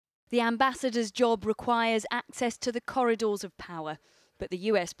The ambassador's job requires access to the corridors of power, but the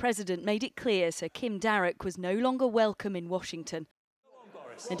US president made it clear Sir Kim Darroch was no longer welcome in Washington.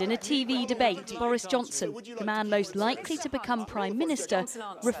 And in a TV debate, Boris Johnson, the man most likely to become Prime Minister,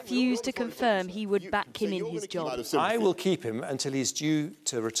 refused to confirm he would back him in his job. I will keep him until he's due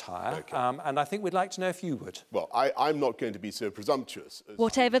to retire, and I think we'd like to know if you would. Well, I'm not going to be so presumptuous.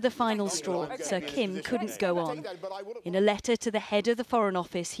 Whatever the final straw, Sir Kim couldn't go on. In a letter to the head of the Foreign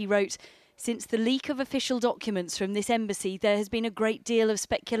Office, he wrote, "Since the leak of official documents from this embassy, there has been a great deal of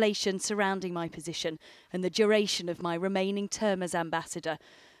speculation surrounding my position and the duration of my remaining term as ambassador.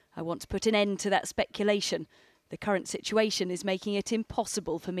 I want to put an end to that speculation. The current situation is making it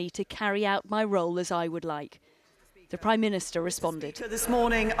impossible for me to carry out my role as I would like." The Prime Minister responded. This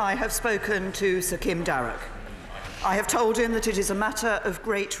morning I have spoken to Sir Kim Darroch. I have told him that it is a matter of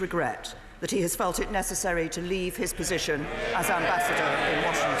great regret that he has felt it necessary to leave his position as ambassador in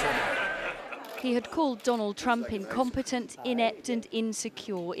Washington. He had called Donald Trump incompetent, inept and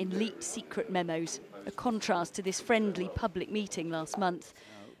insecure in leaked secret memos, a contrast to this friendly public meeting last month.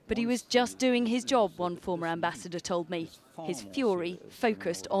 But he was just doing his job, one former ambassador told me, his fury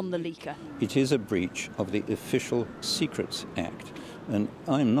focused on the leaker. It is a breach of the Official Secrets Act, and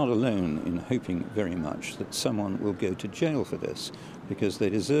I'm not alone in hoping very much that someone will go to jail for this, because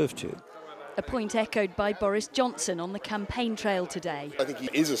they deserve to. A point echoed by Boris Johnson on the campaign trail today. I think he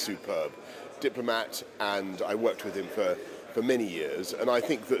is a superb diplomat, and I worked with him for many years, and I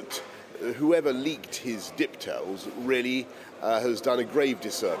think that whoever leaked his diptels really has done a grave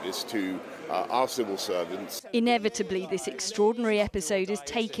disservice to our civil servants. Inevitably, this extraordinary episode is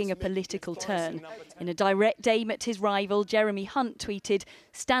taking a political turn. In a direct aim at his rival, Jeremy Hunt tweeted,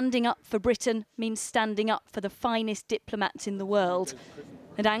 "Standing up for Britain means standing up for the finest diplomats in the world."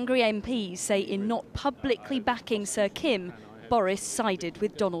 And angry MPs say in not publicly backing Sir Kim, Boris sided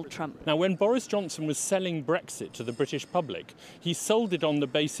with Donald Trump. Now, when Boris Johnson was selling Brexit to the British public, he sold it on the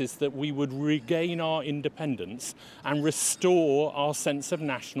basis that we would regain our independence and restore our sense of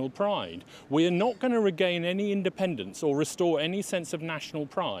national pride. We are not going to regain any independence or restore any sense of national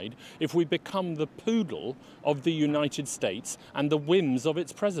pride if we become the poodle of the United States and the whims of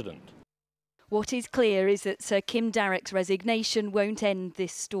its president. What is clear is that Sir Kim Darroch's resignation won't end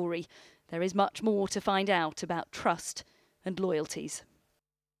this story. There is much more to find out about trust and loyalties.